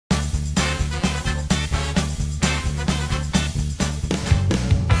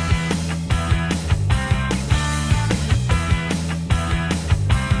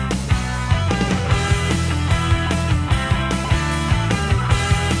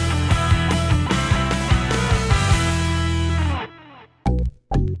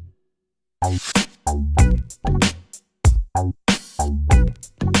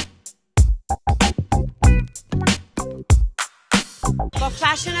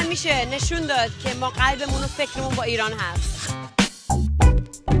هم میشه نشون داد که ما قلبمون و فکرمون با ایران هست.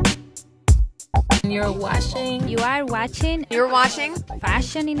 You're watching. You are watching. You're watching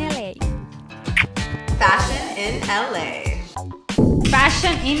Fashion in LA. Fashion in LA.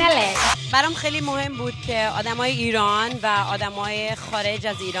 Fashion in LA. برام خیلی مهم بود که آدمای ایران و آدمای خارج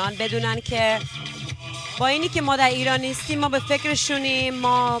از ایران بدونن که با اینی که ما در ایران نیستیم ما به فکرشونیم،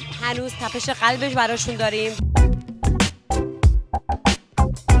 ما هنوز تپش قلبش براشون داریم.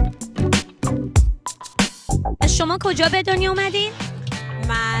 شما کجا به دنیا اومدین؟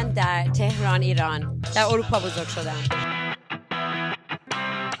 من در تهران ایران، در اروپا بزرگ شدم.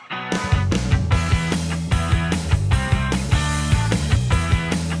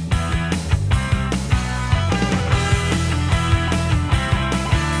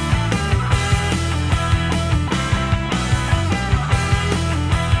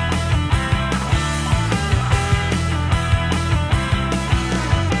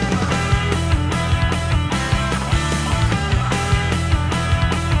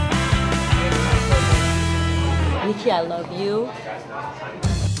 I love you.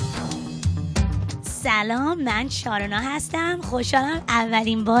 سلام، من شارونا هستم. خوشحالم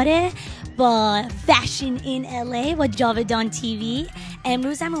اولین باره با فشن این LA و جاودان تیوی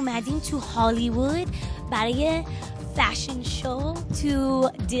امروز هم اومدیم تو هالیوود برای فشن شو تو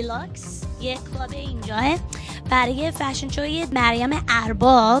دیلکس، یه کلاب اینجاه. برای فشن شو مریم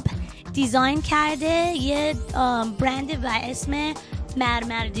ارباب دیزاین کرده یه برند و اسم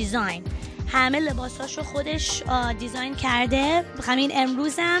مرمر دیزاین. همه لباساشو خودش دیزاین کرده. همین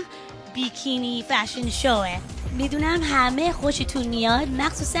امروزم بیکینی فشن شوه. میدونم همه خوشتون میاد،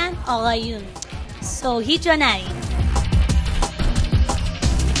 مخصوصا آقایون. هیچ جا نرین.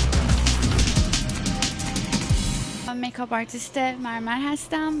 میکاپ آرتیست مرمر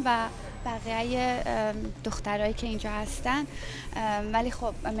هستم و بقیه دخترایی که اینجا هستن، ولی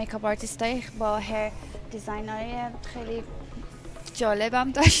خب میکاپ آرتیستای با هر دیزاینای خیلی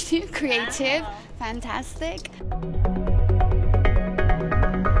جالبم داشتیم. کریتیو، فانتاستیک.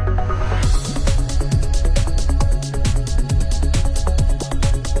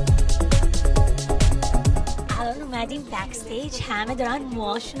 الان اومدیم بکستیج، همه دارن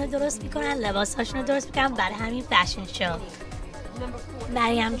موهاشون رو درست میکنن، لباساشون رو درست میکنن برای همین فشن شو.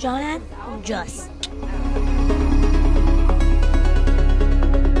 مریم جانم اونجاست.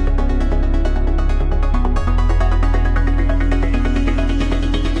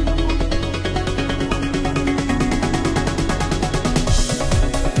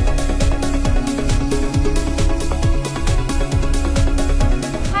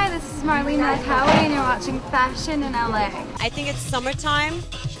 And you're watching Fashion in LA. I think it's summertime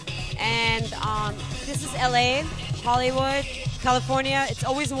and this is LA, Hollywood, California. It's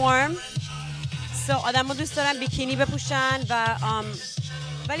always warm. So آدما دوست دارن بیکینی بپوشن و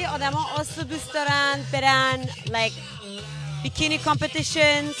ولی آدما آسو دوست دارن برن like bikini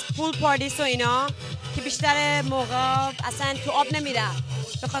competitions, pool parties و اینا که بیشتر موقع اصلا تو آب نمیرن.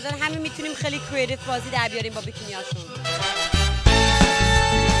 به خاطر همین میتونیم خیلی کریتیو بازی در بیاریم با بیکینیاشون.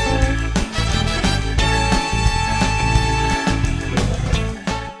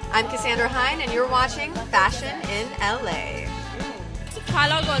 I'm Cassandra Hine and you're watching Fashion in LA.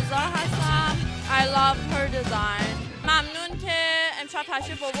 کلاگزار هستم. I love her design. ممنون که امشب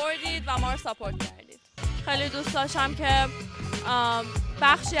تشریف آوردید و ما رو ساپورت کردید. خیلی دوست داشتم که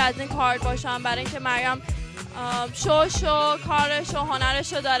بخشی از این کار باشم برای اینکه مریم شوشو، کارشو،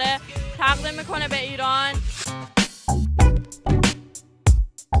 هنرشو داره تقدیم میکنه به ایران.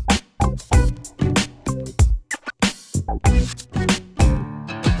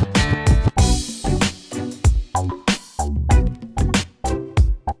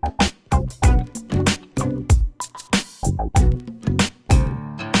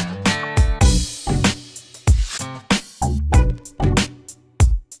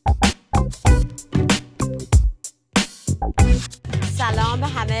 سلام به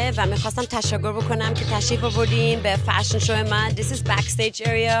همه و میخواستم تشکر بکنم که تشریف آوردین به فشن شو من. This is backstage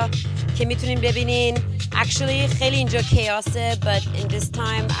area که میتونین ببینین. Actually خیلی اینجا کیاسه but in this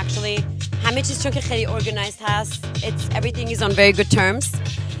time actually همه چیز چون که خیلی organized هست. Everything is on very good terms.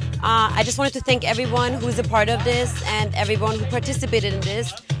 I just wanted to thank everyone who's a part of this and everyone who participated in this,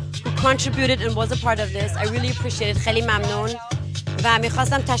 who contributed and was a part of this. I really appreciate it. خیلی ممنون. و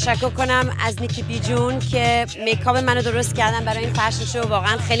میخواستم تشکر کنم از نیکی بی جون که میکاپ منو درست کردن برای این فشن شو.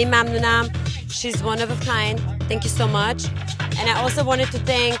 واقعا خیلی ممنونم. She's one of a kind. Thank you so much. And I also wanted to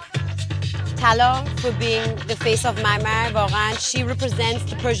thank Tala for being the face of Marmar. واقعا she represents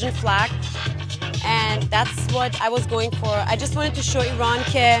the Persian flag and that's what I was going for. I just wanted to show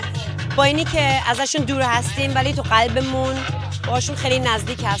Iran که با اینی که ازشون دور هستیم ولی تو قلبمون باشون خیلی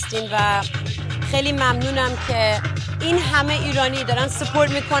نزدیک هستین و خیلی ممنونم که این همه ایرانی دارن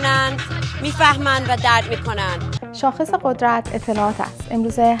سپورت میکنن، میفهمن و درک میکنن. شاخص قدرت اطلاعات است.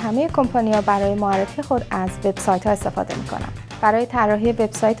 امروزه همه کمپانی‌ها برای معرفی خود از وبسایت‌ها استفاده می‌کنند. برای طراحی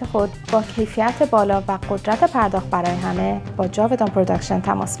وبسایت خود با کیفیت بالا و قدرت پرداخت برای همه با جاودان پروداکشن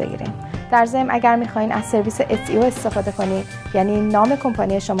تماس بگیرید. در ضمن اگر می‌خواین از سرویس SEO استفاده کنید، یعنی نام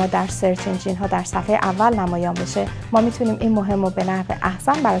کمپانی شما در سرچ انجین ها در صفحه اول نمایان بشه، ما میتونیم این مهم رو به نحو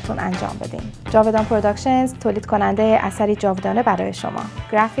احسن براتون انجام بدیم. جاودان پروداکشنز تولید کننده اثری جاودانه برای شما.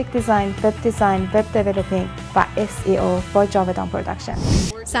 گرافیک دیزاین، وب دیزاین، وب دیولپینگ و SEO با جاودان پروداکشن.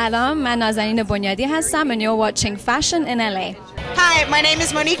 سلام، من نازنین بنیادی هستم and you're watching Fashion in LA. Hi, my name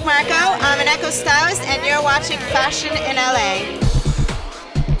is Monique Marco. I'm an eco stylist and you're watching Fashion in LA.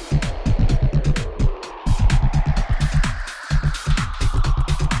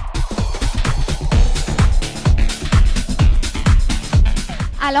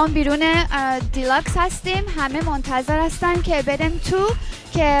 الان بیرون دیلکس هستیم. همه منتظر هستن که بریم تو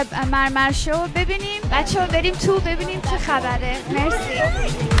که مرمر شو ببینیم. بچه‌ها بریم تو ببینیم چه خبره. مرسی.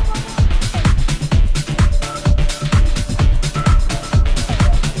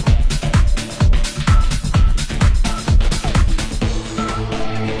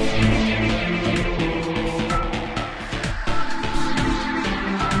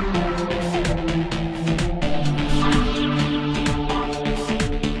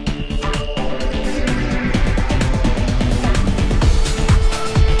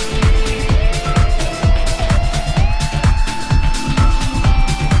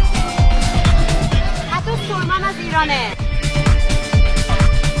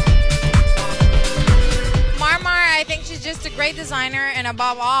 Just a great designer, and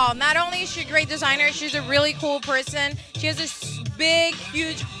above all, not only is she a great designer, she's a really cool person. She has this big,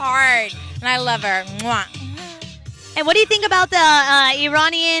 huge heart, and I love her. Mwah. And what do you think about the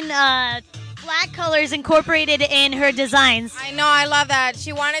Iranian flag colors incorporated in her designs? I know, I love that.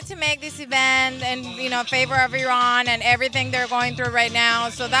 She wanted to make this event in favor of Iran and everything they're going through right now.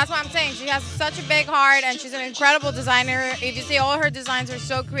 So that's what I'm saying. She has such a big heart, and she's an incredible designer. If you see, all her designs are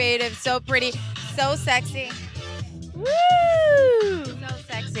so creative, so pretty, so sexy. Woo! So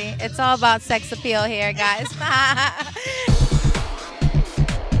sexy. It's all about sex appeal here, guys.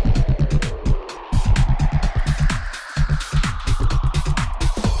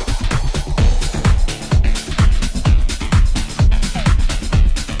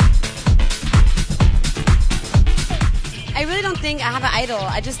 I really don't think I have an idol.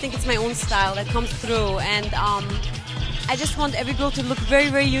 I just think it's my own style that comes through, and I just want every girl to look very,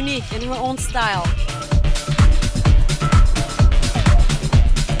 very unique in her own style.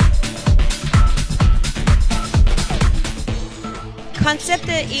 کانسپت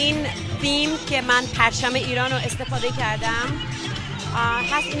این تیم که من پرچم ایران رو استفاده کردم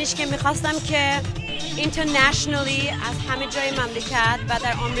هست اینش که میخواستم که اینترنشنالی از همه جای مملکت و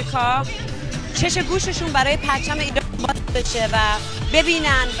در آمریکا چش گوششون برای پرچم ایران باز بشه و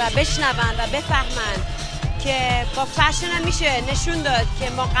ببینن و بشنون و بفهمن که با فشن هم میشه نشون داد که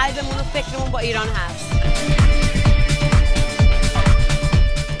ما قلبمون و فکرمون با ایران هست.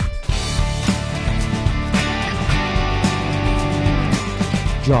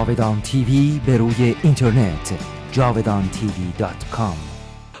 جاودان تیوی به روی اینترنت javadantv.com.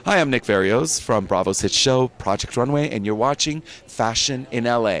 Hi, I'm Nick Varios from Bravo's hit show Project Runway, and you're watching Fashion in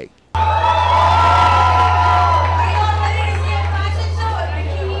LA.